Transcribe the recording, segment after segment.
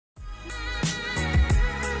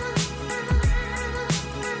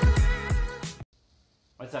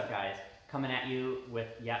coming at you with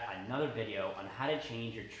yet another video on how to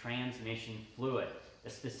change your transmission fluid. The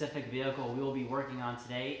specific vehicle we will be working on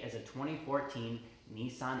today is a 2014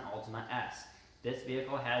 Nissan Altima S. This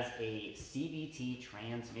vehicle has a CVT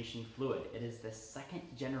transmission fluid. It is the second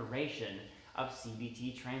generation of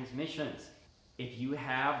CVT transmissions. If you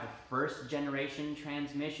have the first generation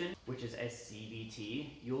transmission, which is a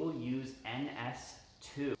CVT, you'll use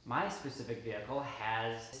NS2. My specific vehicle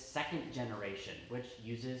has second generation, which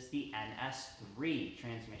uses the NS3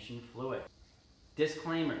 transmission fluid.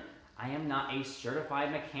 Disclaimer, I am not a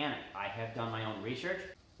certified mechanic. I have done my own research,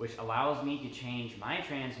 which allows me to change my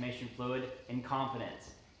transmission fluid in confidence,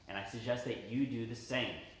 and I suggest that you do the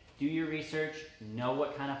same. Do your research, know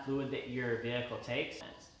what kind of fluid that your vehicle takes.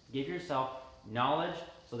 Give yourself knowledge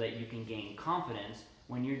so that you can gain confidence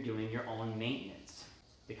when you're doing your own maintenance.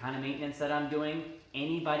 The kind of maintenance that I'm doing,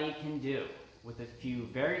 anybody can do. With a few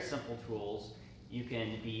very simple tools, you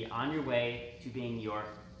can be on your way to being your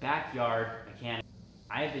backyard mechanic.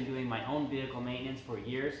 I have been doing my own vehicle maintenance for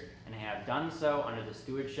years, and I have done so under the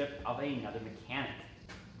stewardship of another mechanic.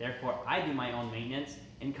 Therefore, I do my own maintenance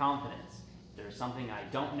in confidence. If there's something I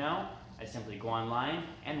don't know, I simply go online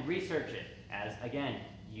and research it, as again,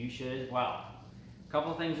 you should as well. A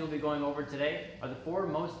couple things we'll be going over today are the 4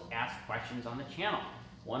 most asked questions on the channel.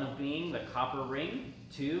 1 of being the copper ring,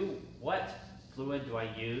 2, what fluid do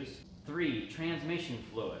I use, 3, transmission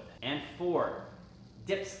fluid, and 4,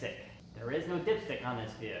 dipstick. There is no dipstick on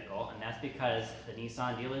this vehicle, and that's because the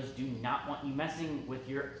Nissan dealers do not want you messing with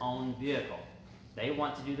your own vehicle. They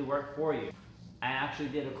want to do the work for you. I actually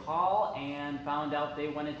did a call and found out they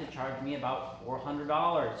wanted to charge me about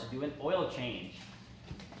 $400 to do an oil change.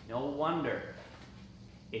 No wonder.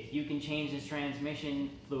 If you can change this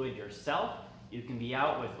transmission fluid yourself, you can be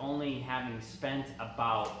out with only having spent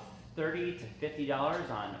about $30 to $50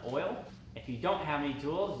 on oil. If you don't have any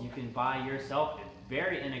tools, you can buy yourself a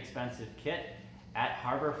very inexpensive kit at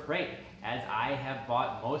Harbor Freight, as I have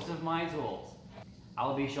bought most of my tools.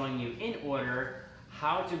 I'll be showing you in order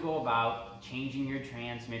how to go about changing your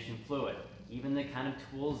transmission fluid, even the kind of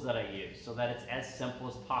tools that I use, so that it's as simple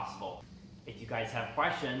as possible. If you guys have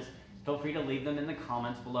questions, feel free to leave them in the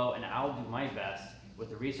comments below, and I'll do my best with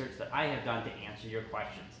the research that I have done to answer your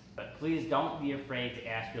questions. But please don't be afraid to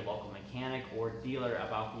ask your local mechanic or dealer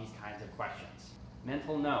about these kinds of questions.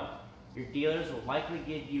 Mental note, your dealers will likely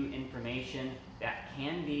give you information that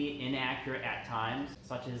can be inaccurate at times,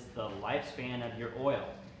 such as the lifespan of your oil.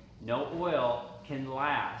 No oil can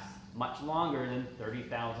last much longer than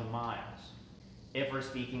 30,000 miles, if we're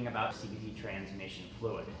speaking about CVT transmission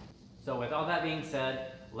fluid. So with all that being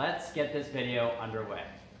said, let's get this video underway.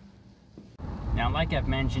 Now, like I've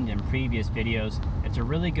mentioned in previous videos, it's a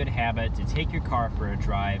really good habit to take your car for a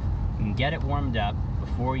drive and get it warmed up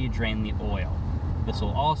before you drain the oil. This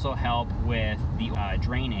will also help with the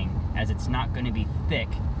draining, as it's not going to be thick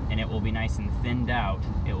and it will be nice and thinned out.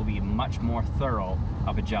 It will be much more thorough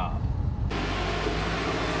of a job.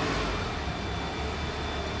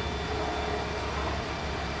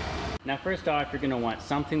 Now, first off, you're going to want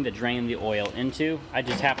something to drain the oil into. I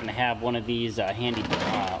just happen to have one of these handy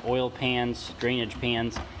oil pans, drainage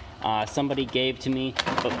pans, somebody gave to me.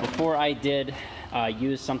 But before I did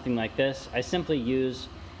use something like this, I simply used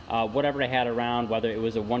whatever I had around, whether it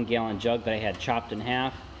was a 1-gallon jug that I had chopped in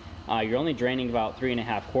half. You're only draining about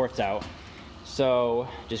 3.5 quarts out. So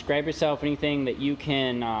just grab yourself anything that you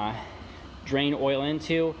can drain oil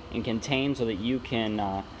into and contain, so that you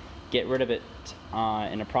can get rid of it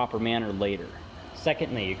in a proper manner later.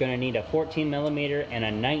 Secondly, you're going to need a 14 millimeter and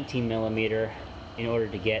a 19 millimeter in order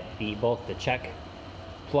to get both the check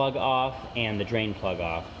plug off and the drain plug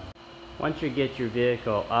off. Once you get your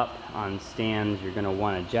vehicle up on stands, you're going to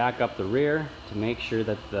want to jack up the rear to make sure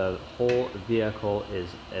that the whole vehicle is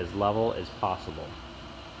as level as possible.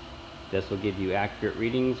 This will give you accurate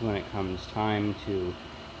readings when it comes time to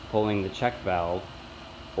pulling the check valve.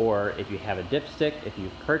 Or if you have a dipstick, if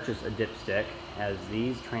you purchase a dipstick, as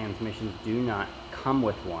these transmissions do not come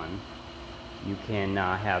with one, you can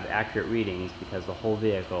have accurate readings because the whole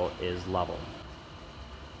vehicle is level.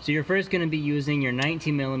 So you're first going to be using your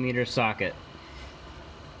 19 millimeter socket.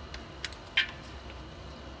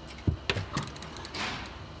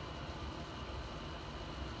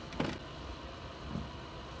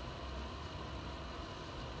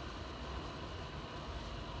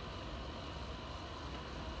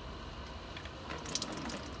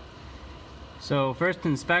 So first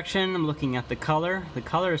inspection, I'm looking at the color. The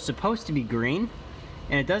color is supposed to be green,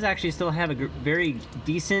 and it does actually still have a very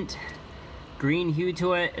decent green hue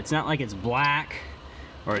to it. It's not like it's black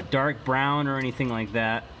or a dark brown or anything like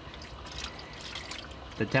that.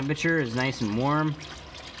 The temperature is nice and warm.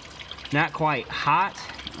 not quite hot.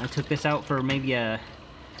 I took this out for maybe a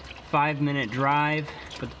 5-minute drive,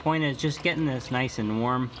 but the point is just getting this nice and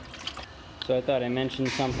warm. So I thought I mentioned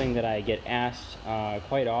something that I get asked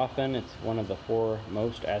quite often. It's one of the 4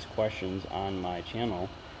 most asked questions on my channel,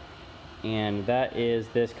 and that is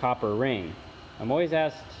this copper ring. I'm always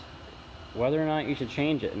asked whether or not you should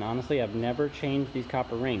change it, and honestly I've never changed these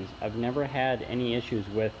copper rings. I've never had any issues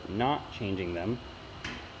with not changing them.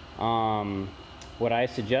 Would I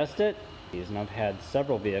suggest it? And I've had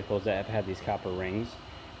several vehicles that have had these copper rings.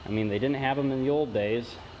 I mean, they didn't have them in the old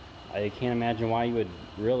days. I can't imagine why you would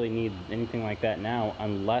really need anything like that now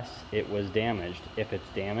unless it was damaged. If it's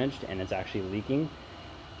damaged and it's actually leaking,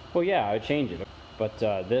 well yeah, I would change it. But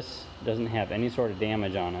this doesn't have any sort of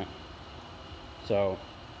damage on it. So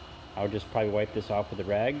I would just probably wipe this off with a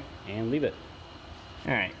rag and leave it.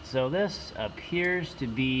 Alright, so this appears to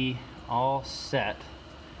be all set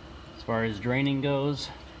as far as draining goes.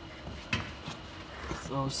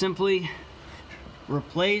 So simply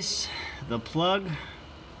replace the plug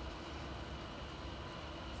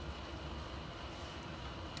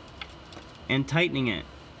and tightening it.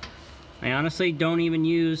 I honestly don't even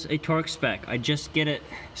use a torque spec. I just get it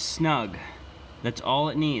snug. That's all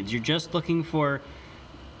it needs. You're just looking for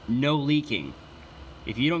no leaking.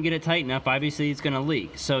 If you don't get it tight enough, obviously it's gonna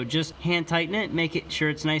leak. So just hand tighten it, make it sure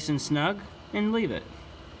it's nice and snug, and leave it.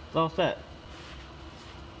 It's all set.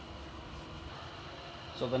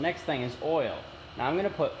 So the next thing is oil. Now I'm gonna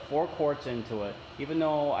put 4 quarts into it. Even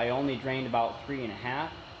though I only drained about 3.5,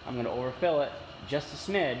 I'm gonna overfill it just a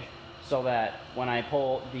smidge so that when I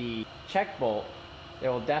pull the check bolt,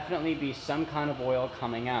 there will definitely be some kind of oil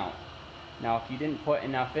coming out. Now if you didn't put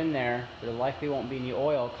enough in there, there likely won't be any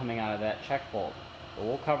oil coming out of that check bolt. But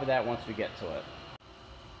we'll cover that once we get to it.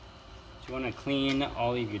 So you want to clean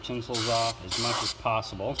all of your utensils off as much as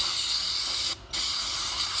possible.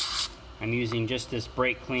 I'm using just this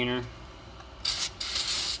brake cleaner.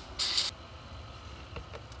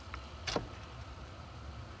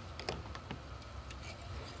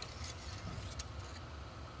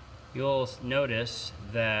 You'll notice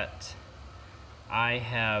that I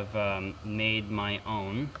have made my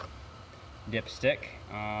own dipstick.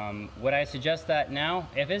 Would I suggest that now?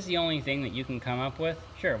 If it's the only thing that you can come up with,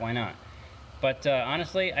 sure, why not? But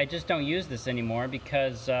honestly, I just don't use this anymore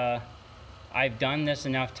because I've done this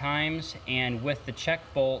enough times, and with the check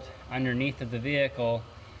bolt underneath of the vehicle,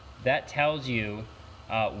 that tells you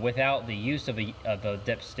without the use of a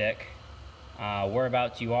dipstick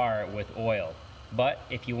whereabouts you are with oil. But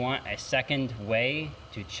if you want a second way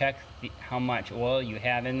to check how much oil you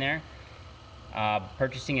have in there,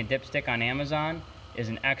 purchasing a dipstick on Amazon is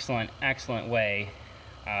an excellent way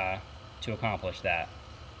to accomplish that.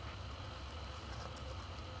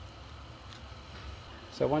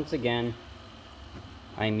 So once again,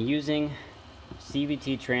 I'm using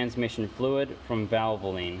CVT transmission fluid from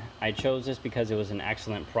Valvoline. I chose this because it was an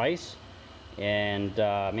excellent price, and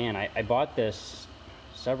man, I bought this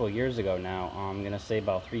several years ago now. I'm gonna say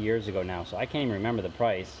about 3 years ago now, so I can't even remember the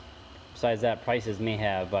price. Besides that, prices may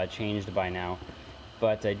have changed by now,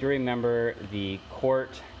 but I do remember the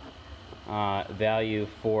quart value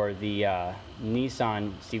for the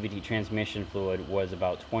Nissan CVT transmission fluid was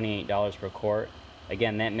about $28 per quart.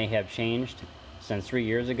 Again, that may have changed since 3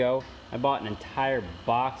 years ago. I bought an entire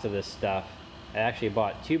box of this stuff. I actually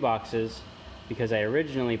bought 2 boxes because I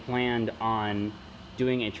originally planned on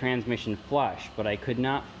doing a transmission flush, but I could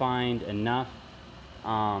not find enough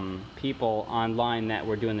people online that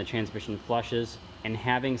were doing the transmission flushes and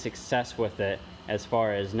having success with it as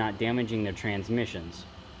far as not damaging their transmissions.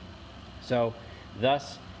 So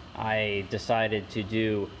thus I decided to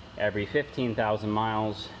do every 15,000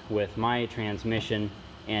 miles with my transmission,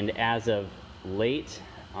 and as of late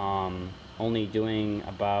only doing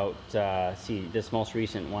about this most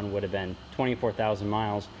recent one would have been 24,000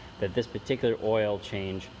 miles that this particular oil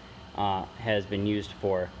change has been used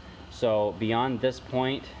for. So beyond this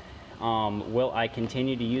point, will I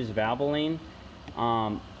continue to use Valvoline?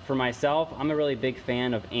 For myself, I'm a really big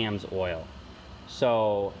fan of AMS oil.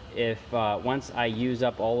 So if once I use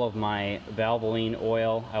up all of my Valvoline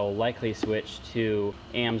oil, I will likely switch to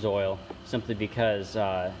AMS oil, simply because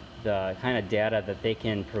the kind of data that they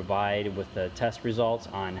can provide with the test results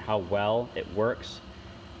on how well it works,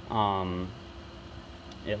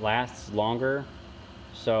 it lasts longer.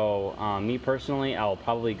 So me personally, I'll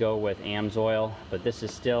probably go with AMS oil, but this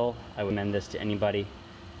is still, I would recommend this to anybody.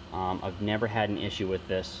 I've never had an issue with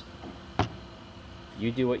this.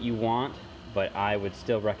 You do what you want, but I would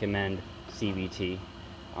still recommend CVT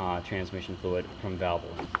transmission fluid from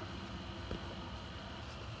Valvoline.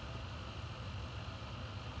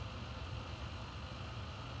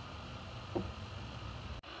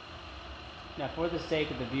 Now for the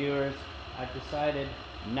sake of the viewers, I've decided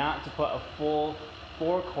not to put a full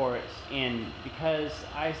 4 quarts in because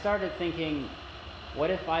I started thinking,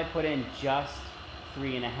 what if I put in just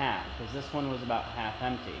 3.5? Because this one was about half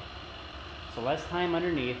empty. So let's climb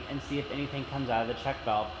underneath and see if anything comes out of the check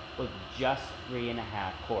valve with just 3.5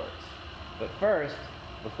 quarts. But first,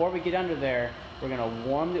 before we get under there, we're gonna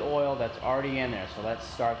warm the oil that's already in there. So let's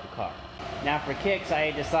start the car. Now for kicks,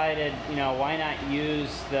 I decided, why not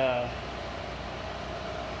use the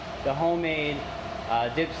homemade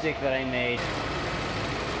dipstick that I made.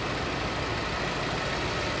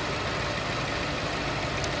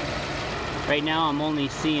 Right now I'm only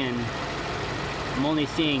seeing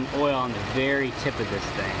oil on the very tip of this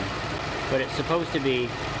thing, but it's supposed to be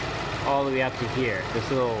all the way up to here, this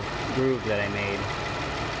little groove that I made.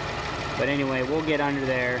 But anyway, we'll get under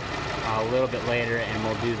there a little bit later and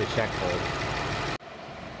we'll do the check hold.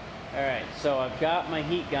 Alright, so I've got my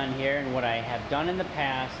heat gun here, and what I have done in the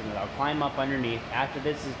past, and I'll climb up underneath after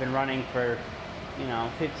this has been running for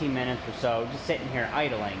 15 minutes or so, just sitting here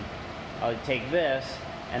idling. I'll take this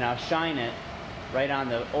and I'll shine it right on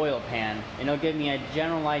the oil pan, and it'll give me a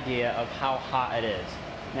general idea of how hot it is.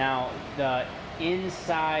 Now, the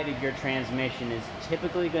inside of your transmission is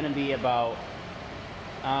typically going to be about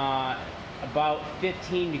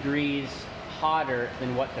 15 degrees hotter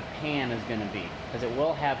than what the pan is going to be, because it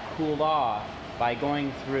will have cooled off by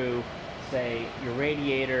going through, say, your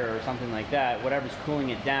radiator or something like that, whatever's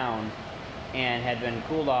cooling it down, and had been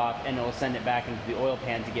cooled off, and it will send it back into the oil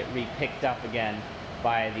pan to get re-picked up again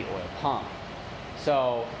by the oil pump.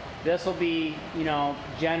 So this will be,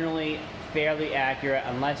 generally fairly accurate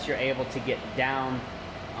unless you're able to get down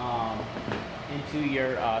into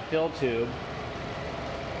your fill tube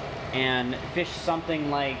and fish something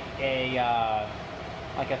like a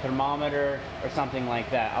thermometer or something like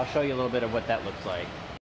that. I'll show you a little bit of what that looks like.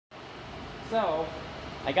 So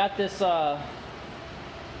I got this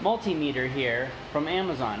multimeter here from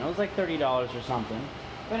Amazon. It was like $30 or something.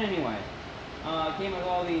 But anyway, it came with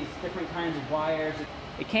all these different kinds of wires.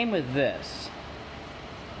 It came with this.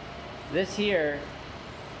 This here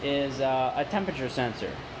is a temperature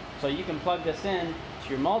sensor. So you can plug this in to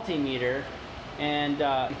your multimeter and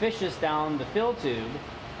fish this down the fill tube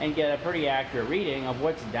and get a pretty accurate reading of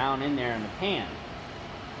what's down in there in the pan.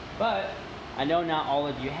 But I know not all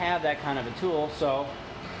of you have that kind of a tool, so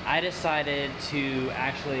I decided to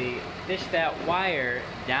actually fish that wire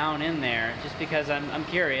down in there just because I'm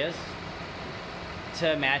curious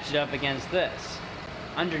to match it up against this.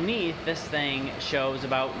 Underneath, this thing shows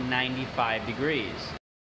about 95 degrees.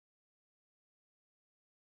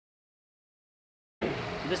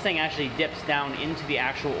 This thing actually dips down into the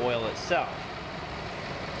actual oil itself.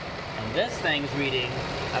 And this thing's reading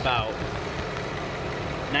about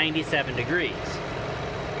 97 degrees.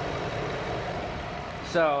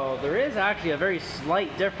 So there is actually a very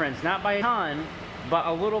slight difference, not by a ton, but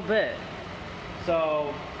a little bit.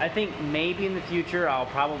 So I think maybe in the future I'll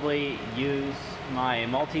probably use my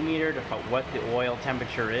multimeter to find what the oil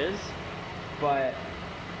temperature is. But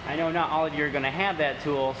I know not all of you are going to have that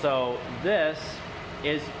tool, so this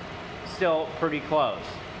is still pretty close.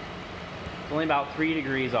 It's only about 3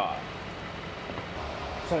 degrees off.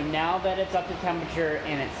 So now that it's up to temperature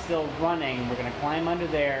and it's still running, we're going to climb under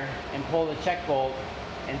there and pull the check bolt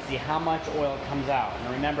and see how much oil comes out. And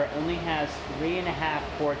remember, it only has 3.5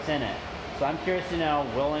 quarts in it. So I'm curious to know,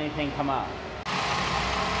 will anything come out?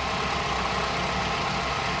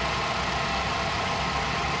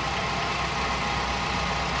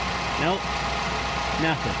 Nope,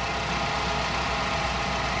 nothing.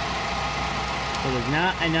 So there's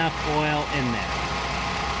not enough oil in there.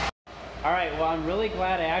 Alright, well, I'm really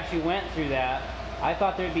glad I actually went through that. I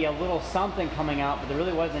thought there'd be a little something coming out, but there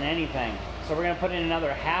really wasn't anything. So we're going to put in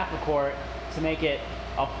another half a quart to make it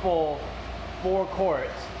a full 4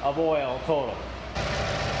 quarts of oil total.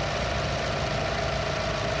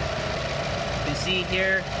 You can see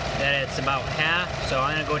here that it's about half, so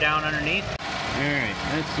I'm going to go down underneath. Alright,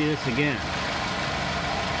 let's do this again.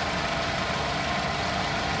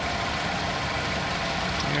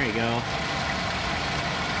 There you go.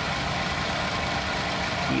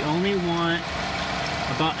 You only want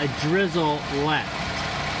about a drizzle left.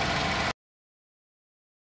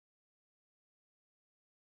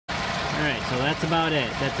 Alright, so that's about it.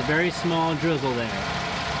 That's a very small drizzle there.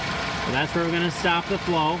 So that's where we're going to stop the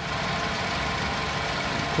flow.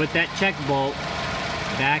 Put that check bolt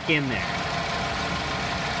back in there.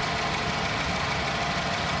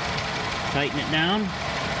 Tighten it down.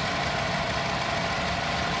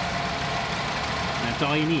 That's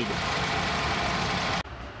all you need.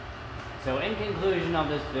 So in conclusion of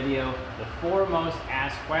this video, the 4 most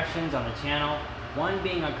asked questions on the channel, 1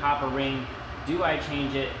 being a copper ring, do I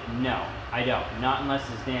change it? No, I don't, not unless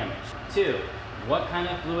it's damaged. 2, what kind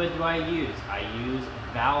of fluid do I use? I use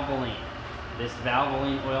Valvoline. This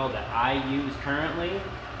Valvoline oil that I use currently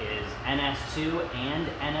is NS2 and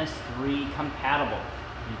NS3 compatible.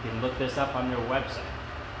 You can look this up on their website.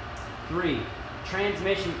 3,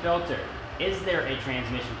 transmission filter. Is there a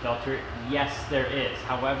transmission filter? Yes, there is.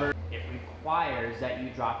 However, it requires that you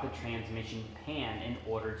drop the transmission pan in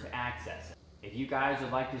order to access it. If you guys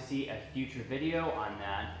would like to see a future video on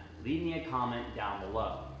that, leave me a comment down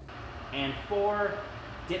below. And 4,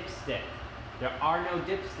 dipstick. There are no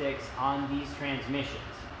dipsticks on these transmissions.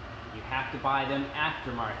 You have to buy them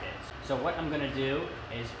aftermarket. So what I'm going to do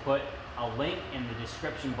is put a link in the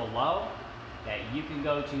description below that you can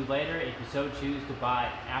go to later if you so choose to buy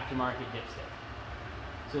aftermarket dipstick.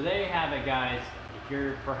 So there you have it, guys. If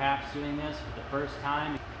you're perhaps doing this for the first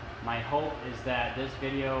time, my hope is that this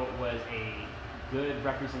video was a good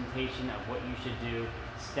representation of what you should do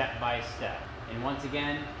step by step. And once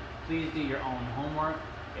again, please do your own homework.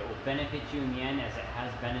 It will benefit you in the end as it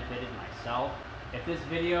has benefited myself. If this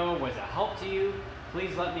video was a help to you,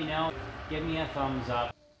 please let me know. Give me a thumbs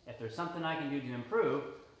up. If there's something I can do to improve,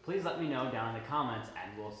 please let me know down in the comments,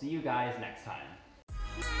 and we'll see you guys next time.